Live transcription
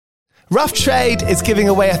Rough Trade is giving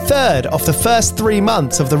away a third of the first 3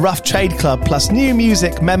 months of the Rough Trade Club plus new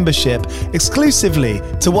music membership exclusively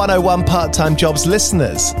to 101 Part-Time Jobs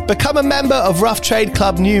listeners. Become a member of Rough Trade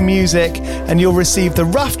Club New Music and you'll receive the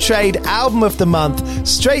Rough Trade Album of the Month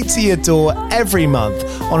straight to your door every month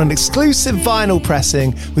on an exclusive vinyl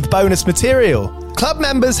pressing with bonus material. Club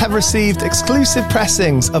members have received exclusive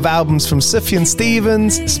pressings of albums from Sufjan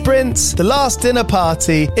Stevens, Sprints, The Last Dinner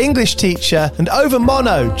Party, English Teacher, and Over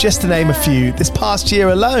Mono, just to name a few, this past year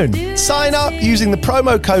alone. Sign up using the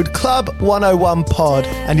promo code CLUB101POD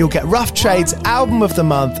and you'll get Rough Trade's Album of the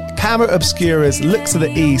Month, Camera Obscura's Look to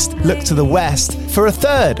the East, Look to the West for a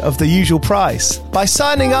third of the usual price. By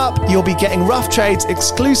signing up, you'll be getting Rough Trade's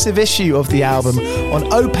exclusive issue of the album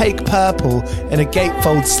on opaque purple in a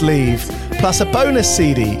gatefold sleeve, plus a bonus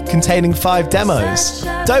CD containing 5 demos.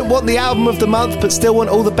 Don't want the album of the month but still want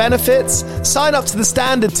all the benefits? Sign up to the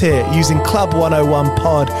standard tier using Club 101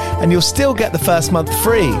 Pod and you'll still get the first month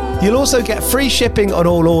free. You'll also get free shipping on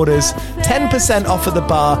all orders, 10% off at the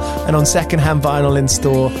bar and on secondhand vinyl in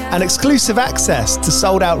store, and exclusive access to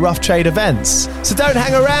sold out Rough Trade events. So don't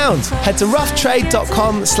hang around. Head to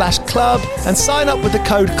roughtrade.com/club and sign up with the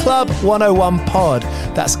code CLUB101POD.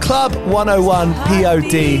 That's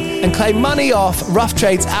CLUB101POD and claim money off Rough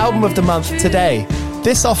Trade's Album of the Month today.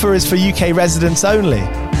 This offer is for UK residents only.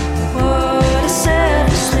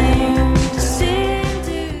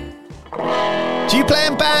 Do you play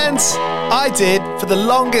in bands? I did for the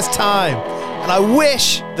longest time. And I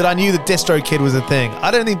wish that I knew that DistroKid was a thing.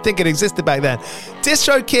 I don't even think it existed back then.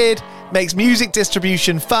 DistroKid makes music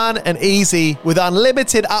distribution fun and easy with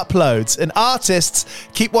unlimited uploads, and artists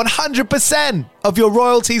keep 100% of your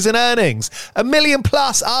royalties and earnings. 1 million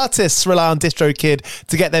plus artists rely on DistroKid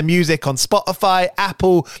to get their music on Spotify,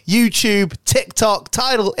 Apple, YouTube, TikTok,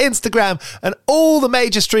 Tidal, Instagram, and all the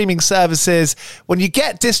major streaming services. When you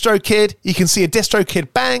get DistroKid, you can see a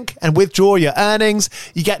DistroKid bank and withdraw your earnings.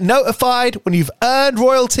 You get notified when you've earned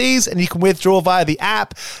royalties and you can withdraw via the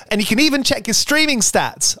app. And you can even check your streaming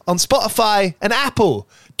stats on Spotify and Apple.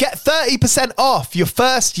 Get 30% off your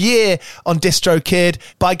first year on DistroKid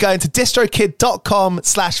by going to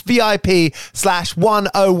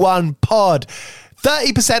distrokid.com/VIP/101pod.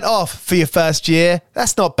 30% off for your first year.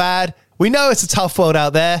 That's not bad. We know it's a tough world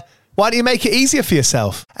out there. Why don't you make it easier for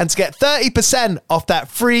yourself? And to get 30% off that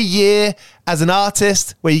free year as an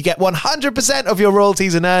artist, where you get 100% of your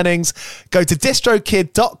royalties and earnings, go to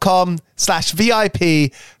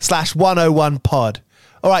distrokid.com/VIP/101pod.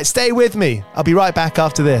 All right, stay with me. I'll be right back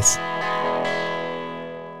after this.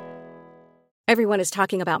 Everyone is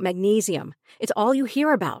talking about magnesium. It's all you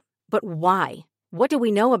hear about. But why? What do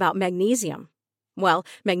we know about magnesium? Well,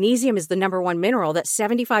 magnesium is the #1 mineral that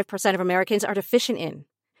 75% of Americans are deficient in.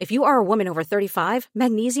 If you are a woman over 35,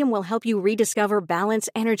 magnesium will help you rediscover balance,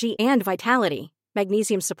 energy, and vitality.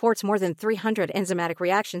 Magnesium supports more than 300 enzymatic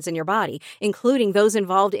reactions in your body, including those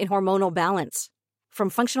involved in hormonal balance. From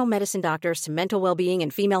functional medicine doctors to mental well-being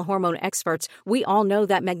and female hormone experts, we all know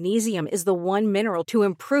that magnesium is the one mineral to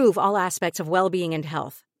improve all aspects of well-being and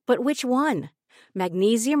health. But which one?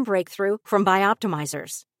 Magnesium Breakthrough from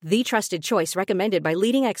Bioptimizers, the trusted choice recommended by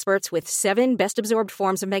leading experts with 7 best-absorbed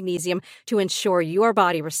forms of magnesium to ensure your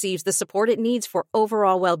body receives the support it needs for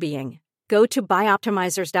overall well-being. Go to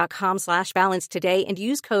bioptimizers.com/balance today and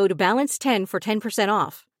use code BALANCE10 for 10%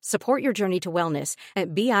 off. Support your journey to wellness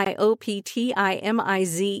at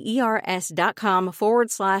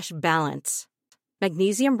bioptimizers.com/balance.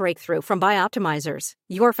 Magnesium Breakthrough from Bioptimizers,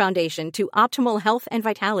 your foundation to optimal health and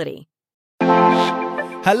vitality.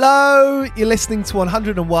 Hello, you're listening to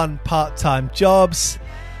 101 Part-Time Jobs,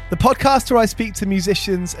 the podcast where I speak to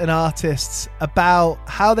musicians and artists about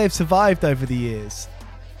how they've survived over the years.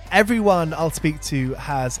 Everyone I'll speak to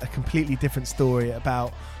has a completely different story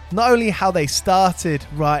about not only how they started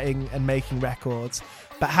writing and making records,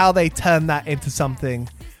 but how they turned that into something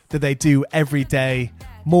that they do every day,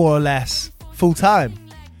 more or less full time.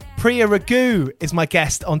 Priya Raghu is my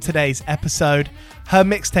guest on today's episode. Her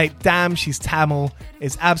mixtape, Damn She's Tamil,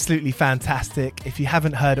 is absolutely fantastic. If you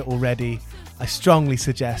haven't heard it already, I strongly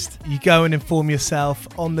suggest you go and inform yourself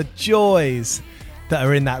on the joys that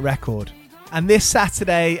are in that record. And this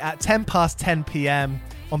Saturday at 10 p.m,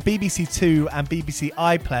 on BBC Two and BBC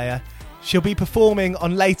iPlayer, she'll be performing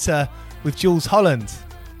on Later with Jools Holland.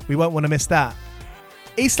 We won't want to miss that.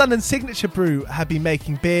 East London Signature Brew have been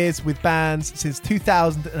making beers with bands since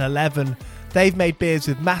 2011. They've made beers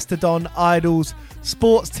with Mastodon, Idols,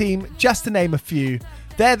 Sports Team, just to name a few.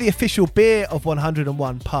 They're the official beer of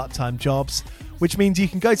 101 Part-Time Jobs, which means you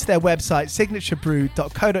can go to their website,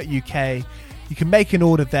 signaturebrew.co.uk. You can make an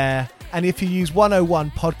order there, and if you use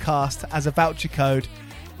 101 podcast as a voucher code,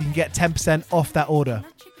 you can get 10% off that order.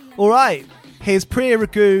 All right, here's Priya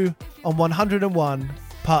Raghu on 101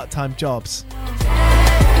 Part-Time Jobs.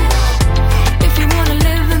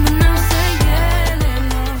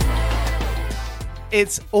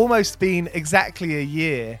 It's almost been exactly a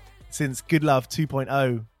year since Good Love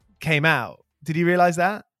 2.0 came out. Did you realize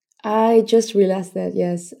that? I just realized that,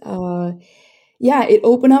 yes. It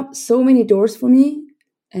opened up so many doors for me,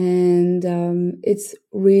 and it's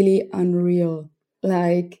really unreal.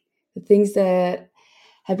 Like the things that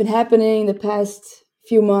have been happening the past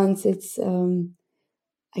few months, it's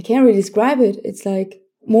I can't really describe it. It's like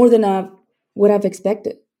more than what I've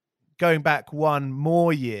expected. Going back one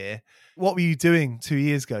more year, what were you doing 2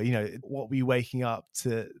 years ago? You know, what were you waking up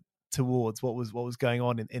towards? What was going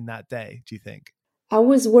on in that day, do you think? I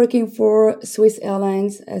was working for Swiss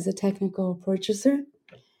Airlines as a technical purchaser.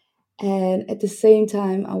 And at the same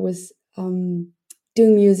time, I was doing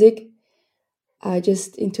music.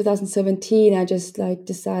 In 2017, I just like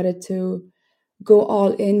decided to go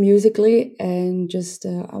all in musically, and just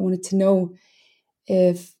I wanted to know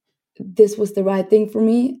if this was the right thing for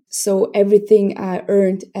me. So everything I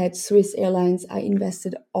earned at Swiss Airlines, I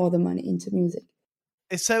invested all the money into music.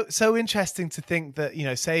 It's so interesting to think that, you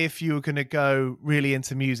know, say if you were going to go really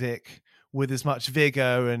into music with as much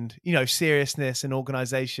vigor and, you know, seriousness and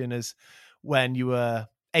organization as when you were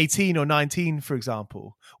 18 or 19, for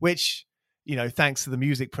example, which, you know, thanks to the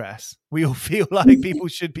music press, we all feel like people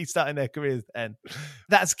should be starting their careers then.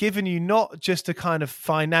 That's given you not just a kind of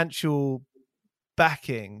financial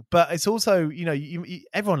backing, but it's also, you know,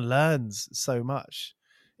 everyone learns so much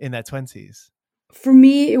in their 20s. For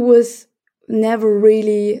me, it was never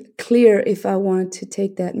really clear if I wanted to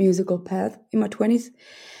take that musical path in my 20s.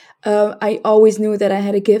 I always knew that I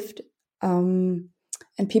had a gift. And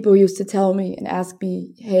people used to tell me and ask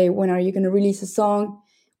me, hey, when are you going to release a song?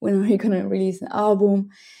 When are you going to release an album?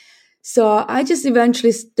 So I just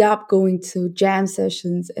eventually stopped going to jam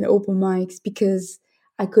sessions and open mics because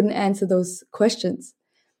I couldn't answer those questions.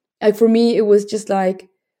 Like for me, it was just like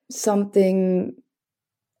something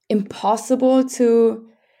impossible to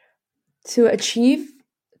achieve,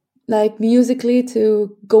 like musically,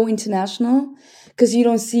 to go international, because you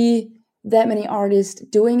don't see that many artists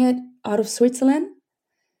doing it out of Switzerland.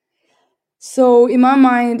 So in my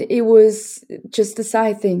mind, it was just a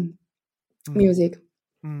side thing, music.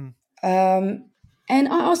 And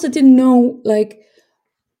I also didn't know like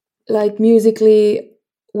musically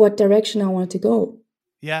what direction I wanted to go.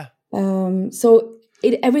 Yeah. So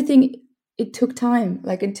it took time,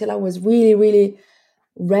 like until I was really, really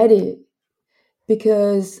ready,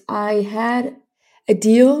 because I had a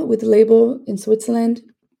deal with a label in Switzerland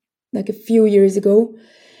like a few years ago.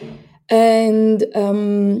 And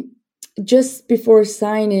just before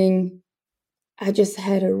signing, I just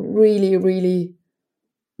had a really, really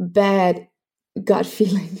bad gut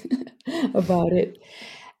feeling about it.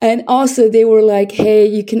 And also they were like, hey,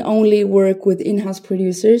 you can only work with in-house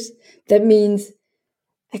producers. That means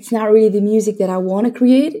it's not really the music that I want to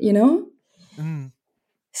create, you know?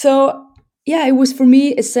 So yeah, it was for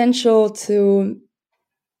me essential to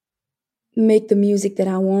make the music that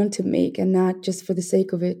I want to make, and not just for the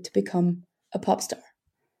sake of it to become a pop star.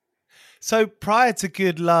 So prior to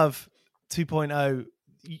Good Love 2.0,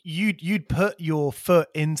 you'd put your foot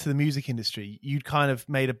into the music industry. You'd kind of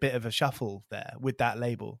made a bit of a shuffle there with that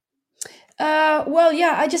label. Well,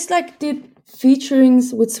 yeah, I just like did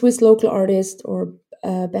featurings with Swiss local artists or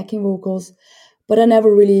backing vocals, but I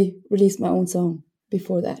never really released my own song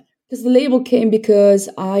before that. Because the label came because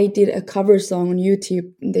I did a cover song on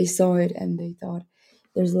YouTube, and they saw it and they thought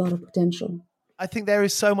there's a lot of potential. I think there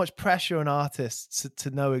is so much pressure on artists to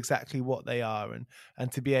know exactly what they are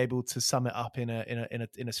and to be able to sum it up in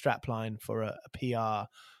a strap line for a PR.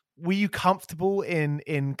 Were you comfortable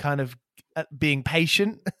in kind of being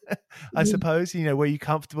patient? I suppose, you know, were you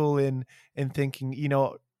comfortable in thinking, you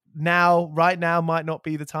know, right now might not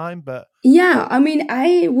be the time, but yeah, I mean,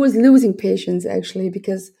 I was losing patience actually,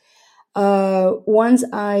 because once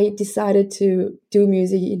I decided to do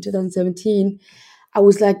music in 2017, I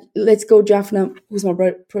was like, let's go, Jaffna, who's my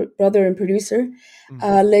brother and producer.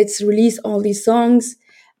 Let's release all these songs.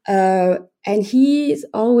 And he's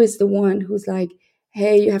always the one who's like,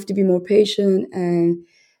 hey, you have to be more patient, and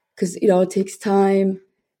because it all takes time.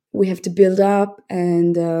 We have to build up.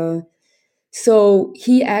 And so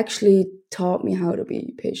he actually taught me how to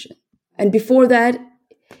be patient. And before that,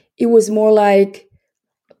 it was more like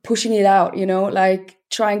pushing it out, you know, like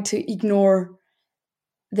trying to ignore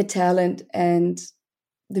the talent and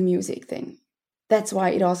the music thing. That's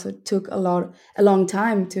why it also took a long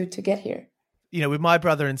time to get here. You know, with my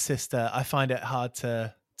brother and sister, I find it hard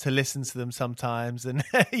to listen to them sometimes, and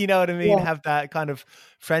you know what I mean, Yeah. have that kind of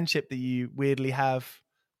friendship that you weirdly have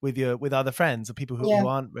with other friends or people Yeah. who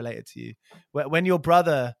aren't related to you. When your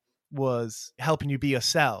brother was helping you be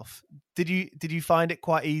yourself, did you find it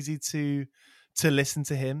quite easy to listen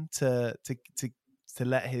to him, to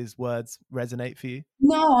let his words resonate for you?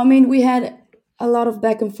 No, I mean, we had a lot of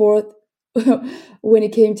back and forth when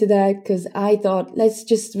it came to that, because I thought, let's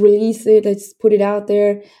just release it, let's put it out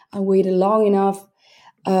there. I waited long enough.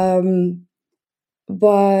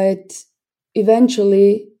 But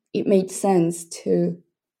eventually, it made sense to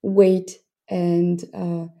wait and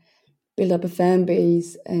build up a fan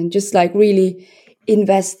base and just like really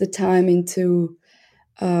invest the time into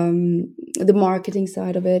the marketing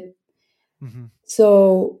side of it. Mm-hmm.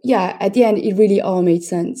 So yeah, at the end, it really all made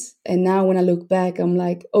sense. And now when I look back, I'm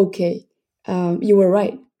like, okay, you were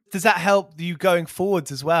right. Does that help you going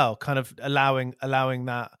forwards as well? Kind of allowing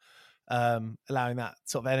that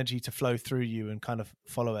sort of energy to flow through you and kind of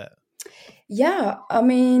follow it. Yeah, I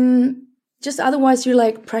mean, just otherwise you're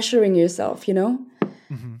like pressuring yourself, you know?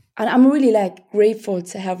 Mm-hmm. And I'm really like grateful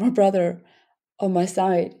to have my brother on my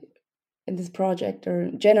side in this project,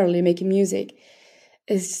 or generally making music.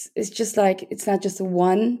 It's just like, it's not just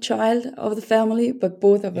one child of the family, but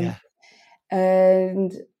both of them. Yeah.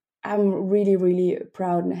 And I'm really, really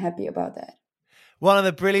proud and happy about that. One of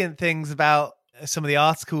the brilliant things about some of the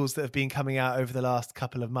articles that have been coming out over the last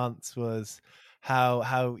couple of months was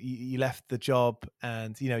how you left the job,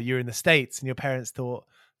 and you know, you're in the States and your parents thought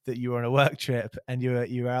that you were on a work trip, and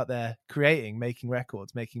you were out there creating, making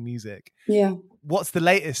records, making music. Yeah. What's the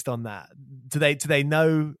latest on that? Do they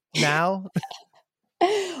know now?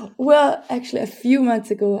 Well, actually, a few months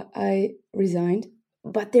ago, I resigned,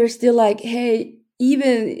 but they're still like, hey,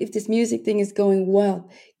 even if this music thing is going well,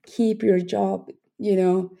 keep your job, you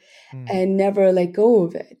know, and never let go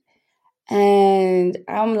of it. And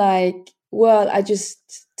I'm like, well, I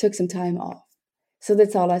just took some time off. So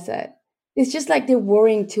that's all I said. It's just like they're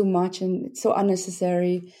worrying too much and it's so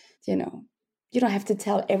unnecessary. You know, you don't have to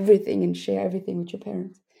tell everything and share everything with your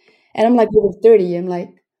parents. And I'm like, over 30, I'm like,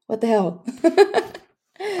 what the hell?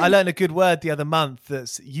 I learned a good word the other month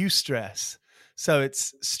that's eustress. So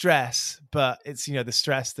it's stress, but it's, you know, the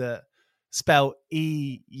stress that spell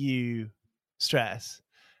EU stress.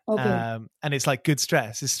 Okay. And it's like good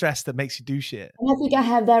stress. It's stress that makes you do shit. And I think I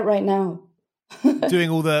have that right now. Doing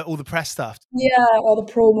all the press stuff. Yeah, all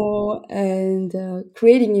the promo and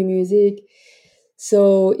creating new music.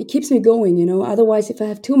 So it keeps me going, you know. Otherwise, if I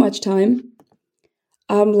have too much time,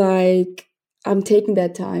 I'm like, I'm taking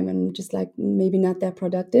that time and just like maybe not that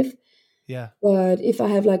productive. Yeah. But if I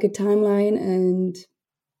have like a timeline and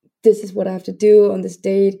this is what I have to do on this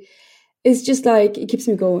date, it's just like it keeps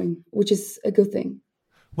me going, which is a good thing.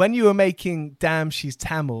 When you were making Damn She's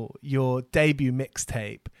Tamil, your debut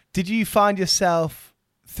mixtape, did you find yourself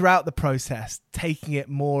throughout the process taking it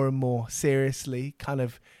more and more seriously, kind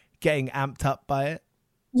of getting amped up by it?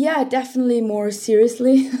 Yeah, definitely more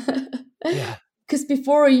seriously. Yeah. Because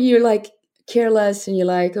before you're like careless and you're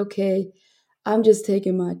like, okay, I'm just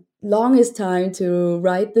taking my longest time to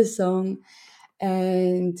write this song.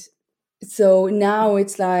 And so now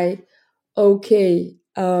it's like, okay,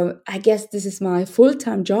 I guess this is my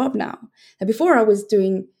full-time job now. And before I was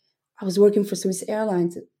working for Swiss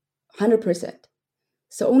Airlines 100%.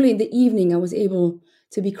 So only in the evening I was able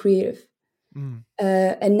to be creative.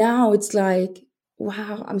 And now it's like,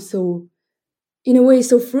 wow, I'm so, in a way,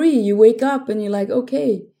 so free. You wake up and you're like,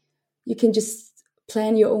 okay, you can just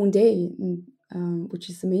plan your own day, which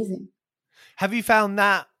is amazing. Have you found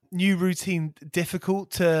that new routine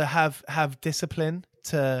difficult to have discipline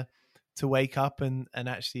to wake up and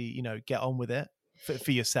actually, you know, get on with it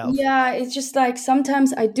for yourself? Yeah, it's just like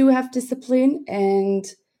sometimes I do have discipline and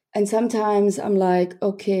sometimes I'm like,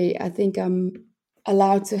 okay, I think I'm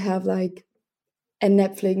allowed to have like a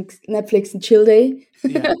Netflix and chill day.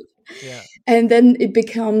 Yeah. Yeah. And then it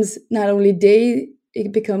becomes not only day,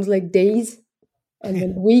 it becomes like days and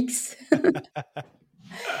then weeks.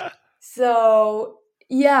 So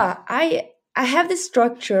yeah, I have this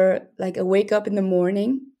structure, like I wake up in the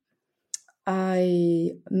morning,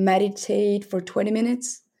 I meditate for 20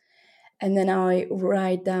 minutes, and then I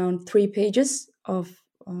write down 3 pages of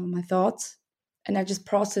my thoughts, and I just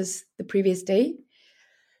process the previous day,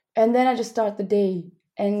 and then I just start the day.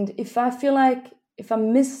 And if I feel like if I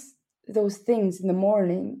miss those things in the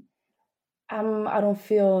morning, I don't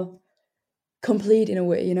feel complete in a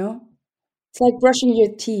way, you know? It's like brushing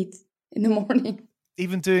your teeth in the morning.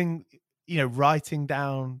 Even doing, you know, writing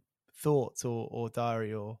down thoughts or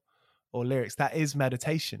diary or lyrics, that is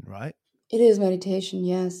meditation, right? It is meditation,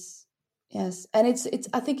 yes. Yes, and it's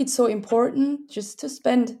I think it's so important just to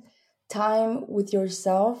spend time with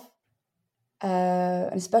yourself,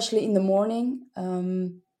 and especially in the morning,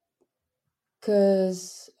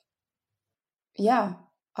 because yeah,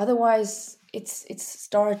 otherwise it's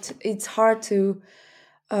hard to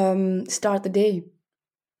start the day,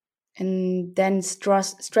 and then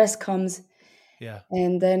stress comes, Yeah.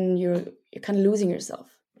 and then you're kind of losing yourself.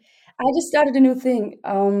 I just started a new thing.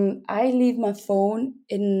 I leave my phone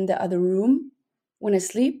in the other room when I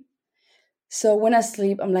sleep. So when I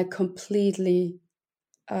sleep, I'm like completely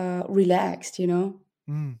relaxed, you know.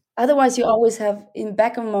 Mm. Otherwise, you always have in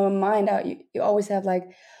back of my mind, you always have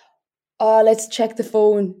like, let's check the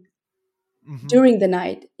phone Mm-hmm. during the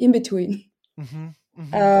night, in between. Mm-hmm.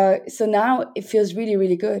 Mm-hmm. So now it feels really,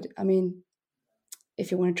 really good. I mean, if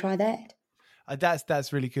you want to try that.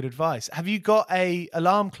 That's really good advice. Have you got a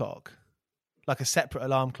alarm clock, like a separate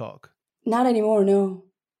alarm clock? Not anymore, no.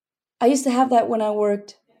 I used to have that when I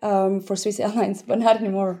worked for Swiss Airlines, but not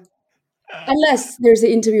anymore. Unless there's an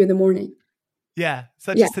interview in the morning. Yeah,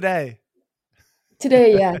 such Yeah, as today.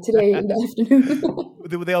 today, yeah, today in the afternoon.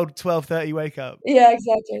 With the old 12:30 wake up. Yeah,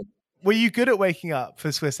 exactly. Were you good at waking up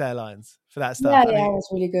for Swiss Airlines for that stuff? Yeah, I yeah, I mean, was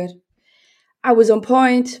really good. I was on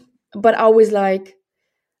point, but always like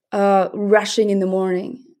rushing in the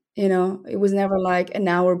morning. You know, it was never like an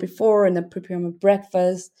hour before and then prepare my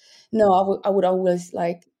breakfast. No, I would always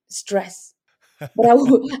like stress, but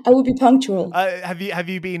I would be punctual. have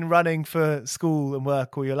you been running for school and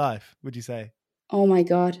work all your life, would you say? Oh my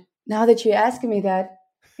god! Now that you're asking me that,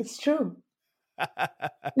 it's true.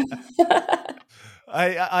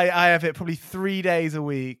 I have it probably 3 days a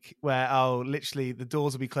week where I'll literally the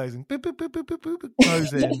doors will be closing, boop, boop, boop, boop, boop, boop, boop,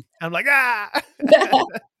 closing. And I'm like, ah,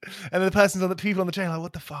 and then the people on the train are like,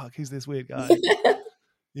 what the fuck? Who's this weird guy?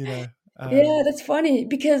 You know? Yeah, that's funny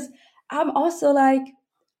because I'm also like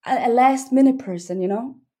a last minute person. You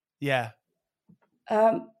know. Yeah.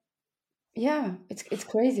 Um, yeah, it's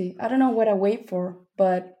crazy. I don't know what I wait for,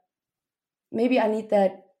 but maybe I need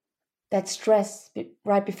that stress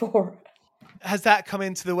right before. Has that come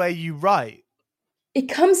into the way you write? It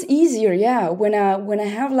comes easier, yeah. When I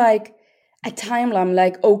have like a timeline,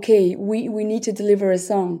 like okay, we need to deliver a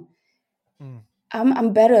song. Mm.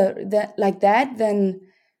 I'm better that like that than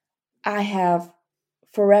I have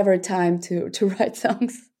forever time to write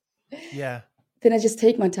songs. Yeah. Then I just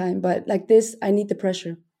take my time, but like this, I need the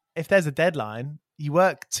pressure. If there's a deadline, you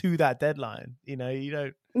work to that deadline. You know, you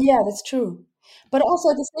don't. Yeah, that's true. But also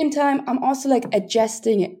at the same time, I'm also like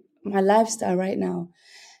adjusting my lifestyle right now.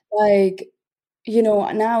 Like, you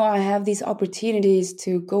know, now I have these opportunities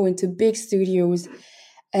to go into big studios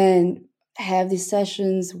and have these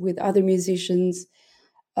sessions with other musicians.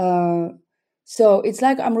 Uh, so it's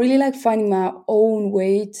like I'm really like finding my own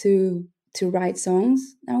way to write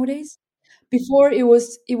songs nowadays. Before it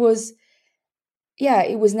was yeah,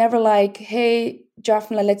 it was never like, hey,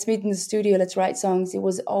 Jaffna, let's meet in the studio, let's write songs. It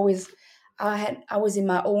was always I was in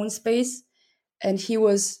my own space and he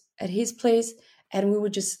was at his place and we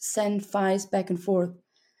would just send files back and forth.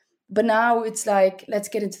 But now it's like, let's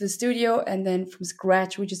get into the studio and then from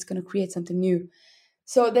scratch we're just gonna create something new.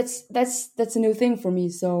 So that's a new thing for me.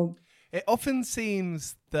 So It often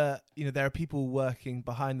seems that, you know, there are people working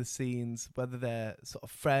behind the scenes, whether they're sort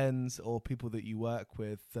of friends or people that you work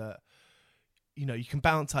with, that, you know, you can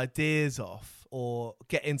bounce ideas off or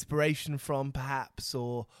get inspiration from perhaps,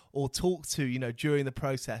 or talk to, you know, during the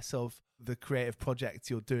process of the creative project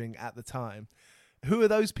you're doing at the time. Who are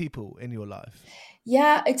those people in your life?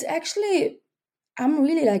 yeah, it's actually I'm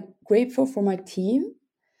really like grateful for my team.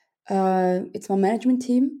 It's my management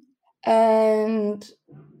team. And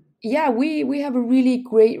yeah, we have a really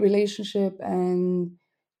great relationship and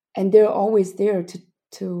they're always there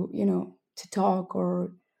to you know to talk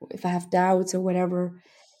or if I have doubts or whatever.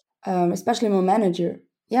 Especially my manager.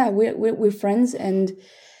 Yeah, we're friends and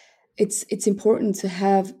it's important to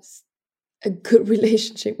have a good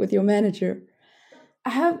relationship with your manager. I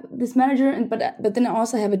have this manager and but then I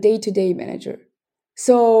also have a day-to-day manager.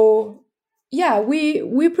 So yeah,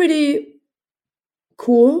 we're pretty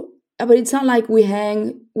cool, but it's not like we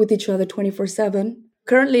hang with each other 24/7.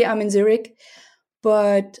 Currently I'm in Zurich,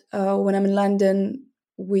 but when I'm in London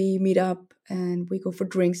we meet up and we go for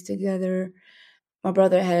drinks together. My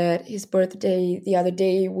brother had his birthday the other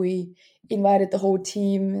day. We invited the whole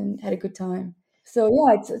team and had a good time. So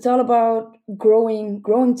yeah, it's all about growing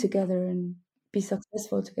together and be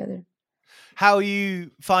successful together. How are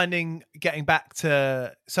you finding getting back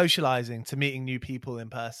to socializing, to meeting new people in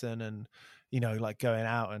person and, you know, like going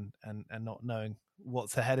out and not knowing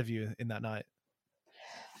what's ahead of you in that night?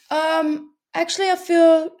 Actually, I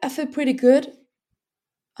feel pretty good.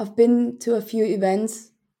 I've been to a few events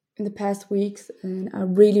in the past weeks, and I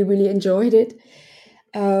really, really enjoyed it.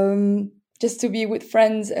 Just to be with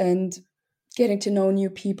friends and getting to know new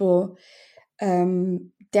people,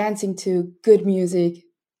 dancing to good music,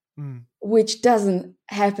 which doesn't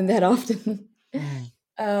happen that often.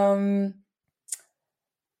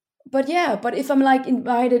 But yeah, but if I'm like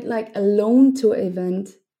invited like alone to an event,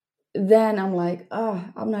 then I'm like,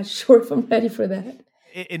 I'm not sure if I'm ready for that.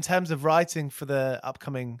 In terms of writing for the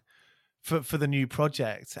upcoming, for the new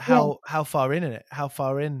project, how far in it? How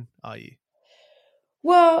far in are you?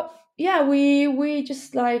 Well, yeah, we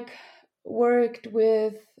just like worked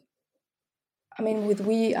with, I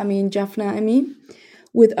mean Jaffna and me,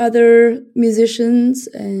 with other musicians,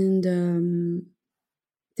 and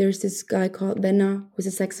there's this guy called Benna, who's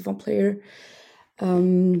a saxophone player.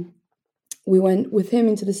 We went with him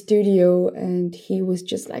into the studio, and he was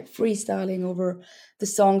just like freestyling over the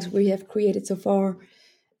songs we have created so far,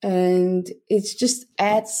 and it just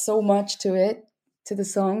adds so much to it, to the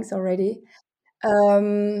songs already.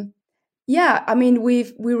 Yeah, I mean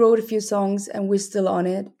we wrote a few songs and we're still on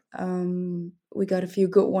it. We got a few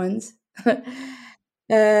good ones.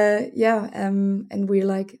 And we're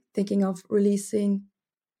like thinking of releasing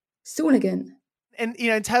soon again. And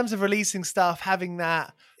in terms of releasing stuff, having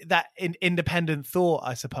that independent thought,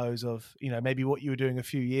 I suppose, of maybe what you were doing a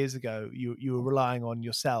few years ago, you were relying on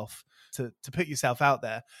yourself to put yourself out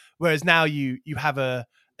there, whereas now you have a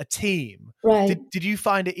team. Right. Did you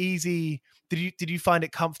find it easy? Did you find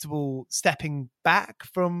it comfortable stepping back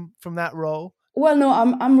from that role? Well, no,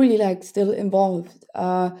 I'm really like still involved,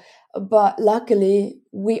 but luckily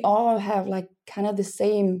we all have like kind of the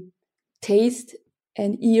same taste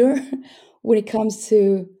and ear when it comes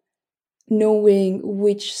to knowing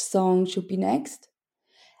which song should be next.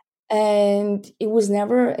 And it was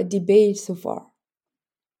never a debate so far.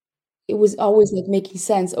 It was always like making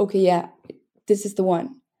sense. Okay, yeah, this is the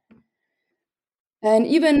one. And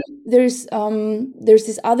even there's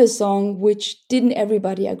this other song which didn't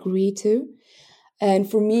everybody agree to, and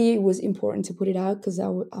for me it was important to put it out because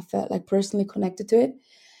I felt like personally connected to it,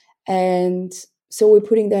 and so we're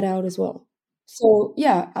putting that out as well. So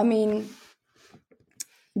yeah, I mean,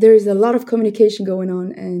 there's a lot of communication going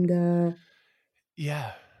on, and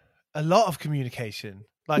yeah, a lot of communication.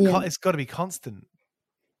 Like it's got to be constant.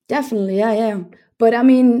 Definitely, yeah. But I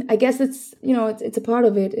mean, I guess it's it's a part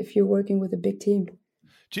of it if you're working with a big team.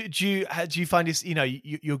 Do you find this?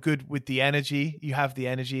 You're good with the energy. You have the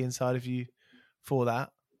energy inside of you for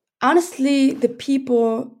that. Honestly, the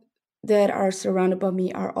people that are surrounded by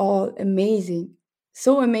me are all amazing,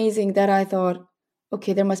 so amazing that I thought,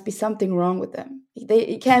 okay, there must be something wrong with them.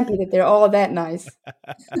 It can't be that they're all that nice.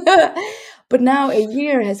 But now a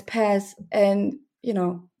year has passed, and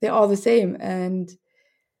they're all the same, and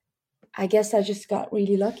I guess I just got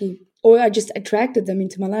really lucky, or I just attracted them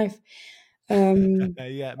into my life.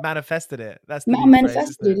 Yeah, manifested it. That's the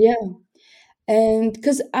manifested it, yeah. And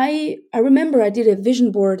because I remember I did a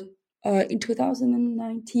vision board in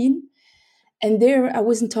 2019, and there I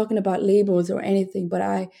wasn't talking about labels or anything, but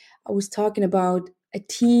I was talking about a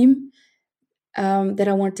team, that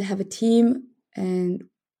I wanted to have a team and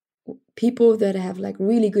people that have like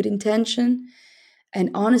really good intention and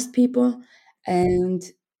honest people, and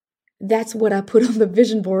that's what I put on the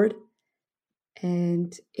vision board,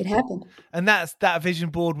 and it happened. And that vision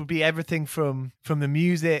board would be everything from the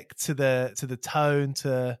music to the tone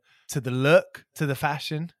to the look to the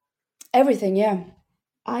fashion. Everything, yeah.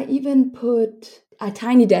 I even put a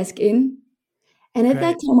tiny desk in, and at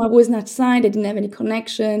that time I was not signed. I didn't have any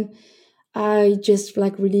connection. I just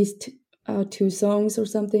like released 2 songs or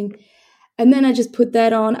something, and then I just put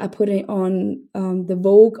that on. I put it on the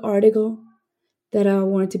Vogue article that I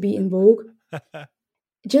wanted to be in Vogue.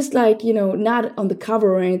 Just like, not on the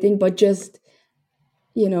cover or anything, but just,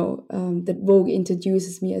 that Vogue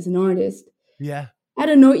introduces me as an artist. Yeah. I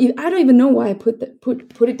don't know. I don't even know why I put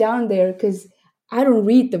it down there, because I don't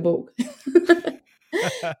read the Vogue.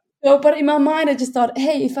 So, but in my mind, I just thought,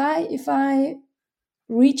 hey, if I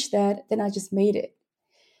reach that, then I just made it.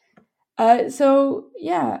 So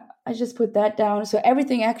yeah, I just put that down. So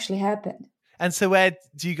everything actually happened. And so where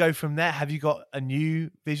do you go from there? Have you got a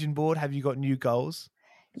new vision board? Have you got new goals?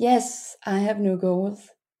 Yes, I have new goals,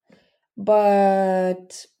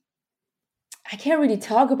 but I can't really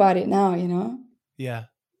talk about it now, Yeah.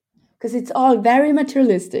 Because it's all very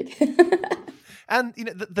materialistic. And,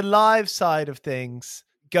 the live side of things,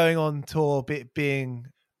 going on tour, being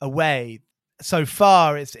away, so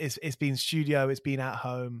far it's been studio, it's been at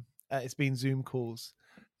home, it's been Zoom calls.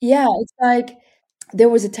 Yeah, it's like there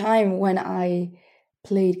was a time when I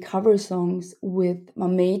played cover songs with my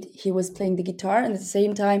mate. He was playing the guitar, and at the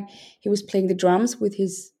same time, he was playing the drums with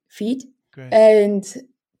his feet. Great. And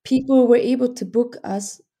people were able to book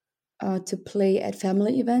us to play at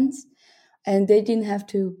family events, and they didn't have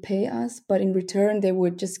to pay us, but in return, they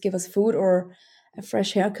would just give us food or a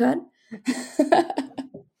fresh haircut.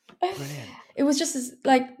 Brilliant. It was just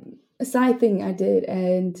like a side thing I did,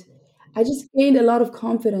 and I just gained a lot of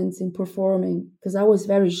confidence in performing because I was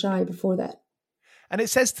very shy before that. And it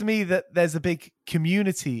says to me that there's a big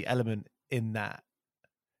community element in that.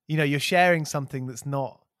 You know, you're sharing something that's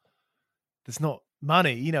not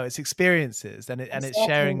money, you know, it's experiences, and it's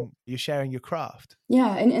you're sharing your craft.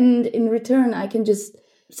 Yeah, and in return, I can just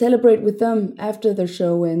celebrate with them after their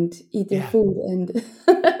show and eat their food and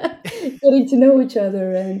getting to know each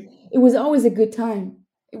other. And it was always a good time.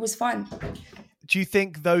 It was fun. Do you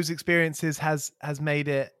think those experiences has made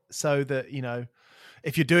it so that, you know,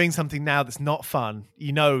 if you're doing something now that's not fun,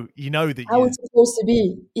 you know that how it's supposed to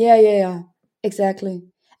be. Yeah, exactly.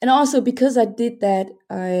 And also because I did that,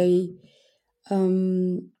 I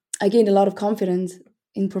gained a lot of confidence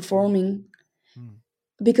in performing.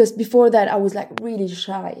 Because before that, I was like really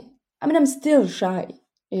shy. I mean, I'm still shy,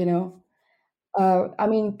 you know. I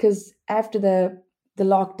mean, because after the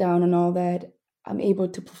lockdown and all that, I'm able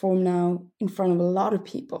to perform now in front of a lot of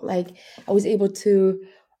people. Like I was able to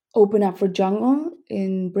open up for Jungle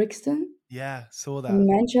in Brixton. Yeah, saw that. In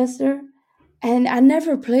Manchester. And I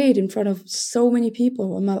never played in front of so many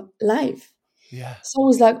people in my life. Yeah. So I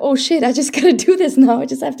was like, oh shit, I just gotta do this now. I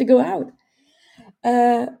just have to go out.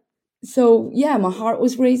 So yeah, my heart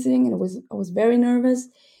was racing and I was very nervous.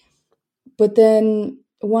 But then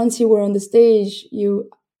once you were on the stage,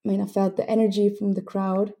 I felt the energy from the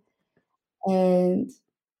crowd. And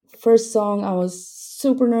first song, I was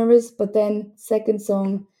super nervous. But then second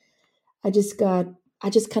song, I just kind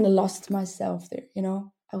of lost myself there, you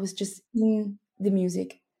know? I was just in the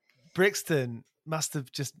music. Brixton must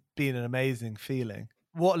have just been an amazing feeling.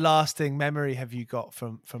 What lasting memory have you got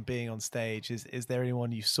from being on stage? Is there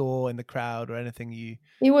anyone you saw in the crowd or anything you...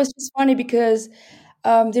 It was just funny because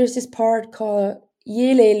there's this part called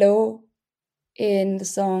Ye Lay Low in the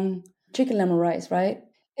song Chicken Lemon Rice, right?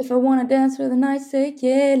 If I want to dance for the night, say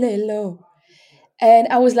Ye Lay Low. And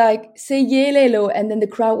I was like, say Ye Lay Low. And then the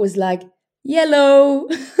crowd was like, yellow.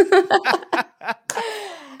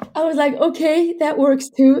 I was like, okay, that works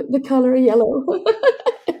too. The color yellow.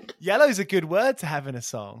 Yellow is a good word to have in a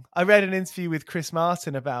song. I read an interview with Chris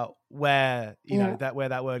Martin about where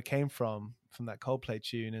that word came from that Coldplay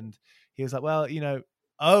tune, and he was like, well, you know,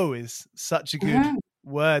 O is such a good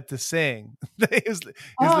word to sing. he was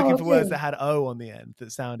looking for words that had O on the end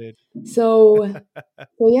that sounded. So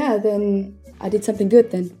yeah, then I did something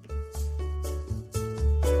good then.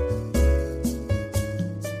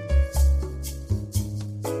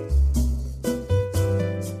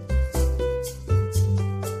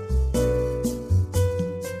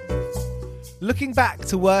 Looking back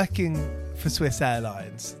to working for Swiss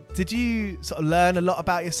Airlines, did you sort of learn a lot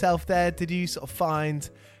about yourself there? Did you sort of find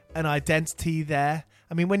an identity there?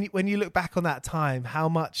 I mean, when you look back on that time, how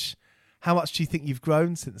much do you think you've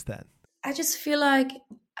grown since then? I just feel like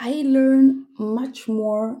I learned much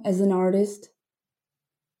more as an artist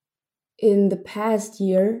in the past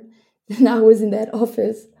year than I was in that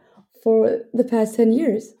office for the past 10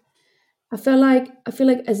 years. I feel like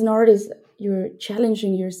as an artist, you're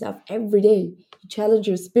challenging yourself every day. You challenge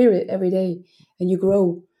your spirit every day and you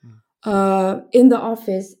grow. In the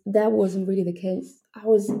office, that wasn't really the case. I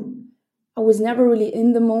was never really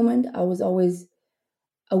in the moment. I was always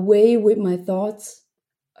away with my thoughts.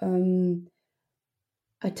 I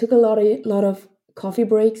took a lot of coffee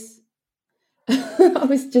breaks. I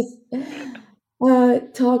was just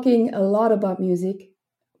talking a lot about music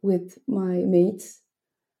with my mates.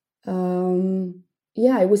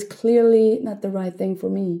 It was clearly not the right thing for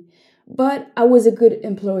me, but I was a good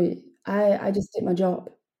employee. I just did my job,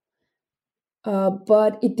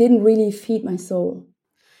 but it didn't really feed my soul.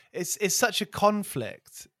 It's such a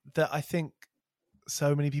conflict that I think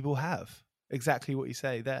so many people have. Exactly what you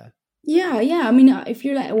say there. Yeah. I mean, if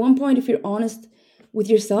you're at one point, if you're honest with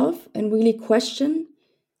yourself and really question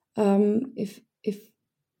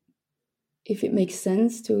if it makes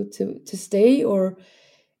sense to stay, or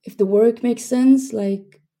if the work makes sense,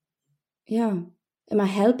 like, yeah, am I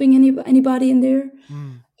helping anybody in there?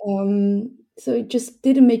 So it just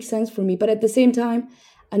didn't make sense for me. But at the same time,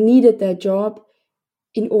 I needed that job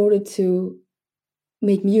in order to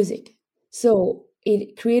make music. So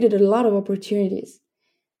it created a lot of opportunities.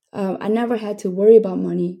 I never had to worry about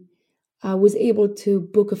money. I was able to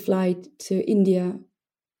book a flight to India,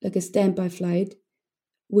 like a standby flight,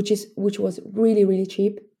 which was really, really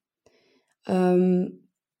cheap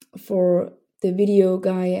for the video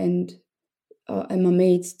guy and my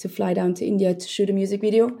mates to fly down to India to shoot a music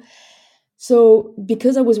video. So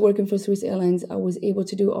because I was working for Swiss Airlines, I was able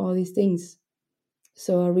to do all these things.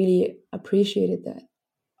 So I really appreciated that.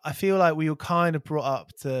 I feel like we were kind of brought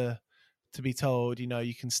up to be told, you know,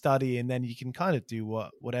 you can study and then you can kind of do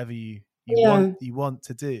whatever you want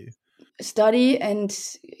to do. Study and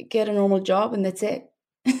get a normal job, and that's it.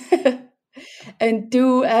 And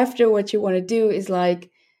do after what you want to do is like,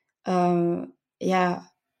 if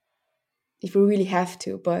you really have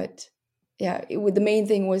to. But yeah, the main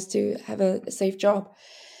thing was to have a safe job.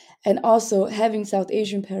 And also having South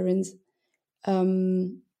Asian parents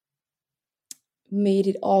made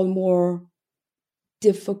it all more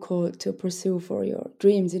difficult to pursue for your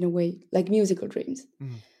dreams in a way, like musical dreams.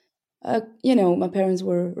 My parents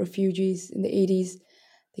were refugees in the 80s.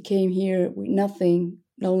 They came here with nothing,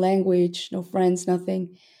 no language, no friends,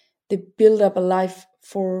 nothing. They built up a life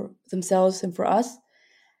for themselves and for us.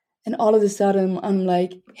 And all of a sudden, I'm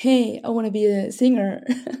like, hey, I want to be a singer.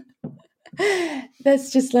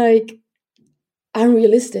 That's just like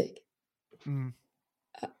unrealistic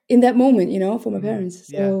in that moment, for my parents.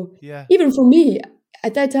 So even for me,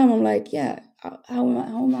 at that time, I'm like, how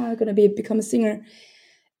am I going to become a singer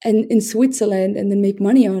and in Switzerland and then make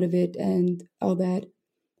money out of it and all that?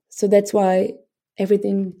 So that's why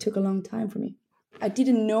everything took a long time for me. I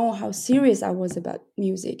didn't know how serious I was about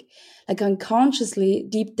music. Like unconsciously,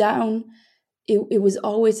 deep down, it was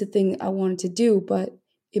always a thing I wanted to do. But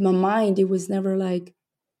in my mind, it was never like,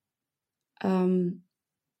 I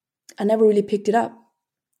never really picked it up.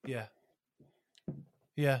 Yeah.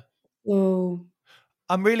 Yeah. So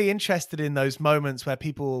I'm really interested in those moments where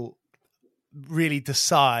people really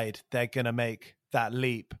decide they're going to make that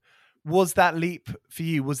leap. Was that leap for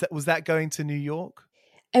you? Was that going to New York?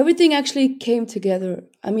 Everything actually came together.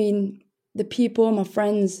 I mean, the people, my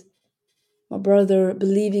friends, my brother,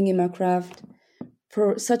 believing in my craft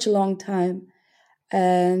for such a long time.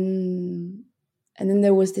 And then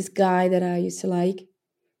there was this guy that I used to like.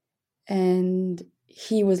 And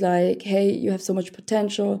he was like, hey, you have so much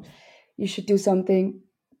potential. You should do something.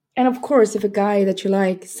 And of course, if a guy that you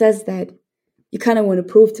like says that, you kind of want to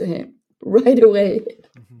prove to him right away.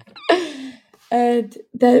 And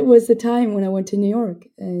that was the time when I went to New York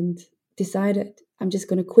and decided I'm just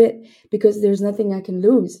going to quit because there's nothing I can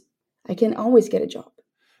lose. I can always get a job.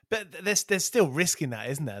 But there's still risk in that,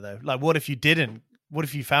 isn't there, though? Like, what if you didn't? What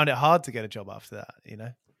if you found it hard to get a job after that,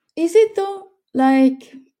 Is it, though?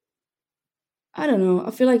 Like, I don't know.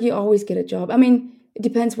 I feel like you always get a job. I mean, it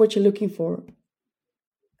depends what you're looking for.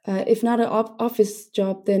 If not an office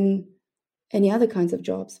job, then any other kinds of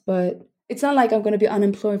jobs. But it's not like I'm going to be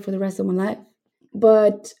unemployed for the rest of my life.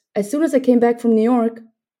 But as soon as I came back from New York,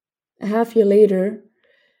 a half year later,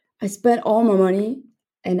 I spent all my money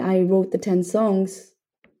and I wrote the 10 songs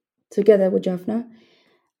together with Jaffna.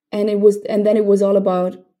 And then it was all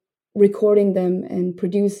about recording them and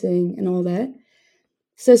producing and all that.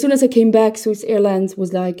 So as soon as I came back, Swiss Airlines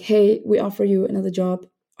was like, hey, we offer you another job.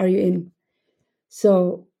 Are you in?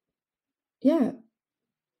 So, yeah,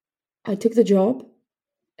 I took the job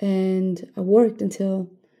and I worked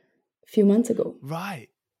until a few months ago. Right.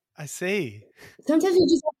 I see. Sometimes you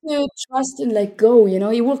just have to trust and let go,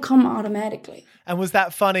 it will come automatically. And was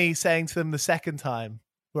that funny saying to them the second time,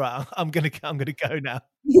 right, I'm going to go now?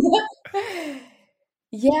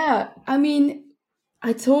 Yeah. I mean,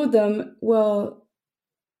 I told them, well,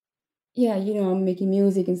 yeah, I'm making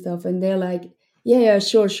music and stuff. And they're like, yeah,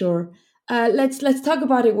 sure. Let's talk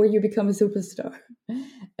about it when you become a superstar.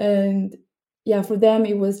 And yeah, for them,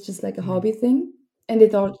 it was just like a hobby thing. And they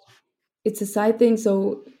thought it's a side thing.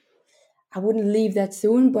 So I wouldn't leave that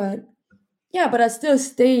soon. But yeah, but I still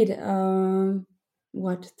stayed, 3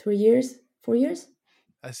 years, 4 years?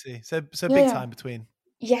 I see. So big time between.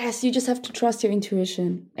 Yes, you just have to trust your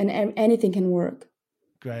intuition and anything can work.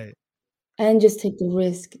 Great. And just take the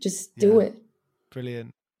risk. Just do it.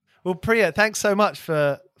 Brilliant. Well, Priya, thanks so much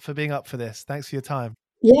for being up for this. Thanks for your time.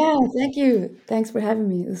 Yeah, thank you. Thanks for having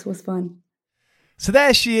me. This was fun. So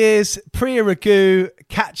there she is, Priya Raghu.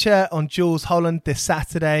 Catch her on Jools Holland this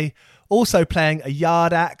Saturday. Also playing a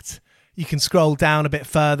yard act. You can scroll down a bit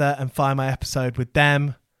further and find my episode with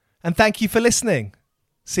them. And thank you for listening.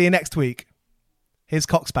 See you next week. Here's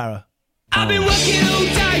Cocksparrow. I've been working all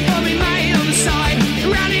day for me mate on the side,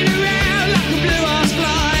 running around like a blue-ass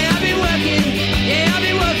fly. I've been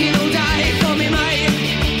working all day for me mate.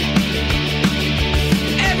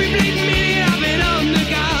 Every bleeding minute I've been on the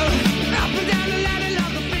go, up and down the ladder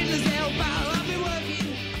like a fiddler's elbow. I've been working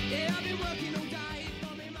all day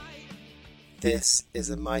for me mate. This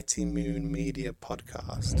is a Mighty Moon Media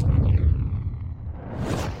podcast.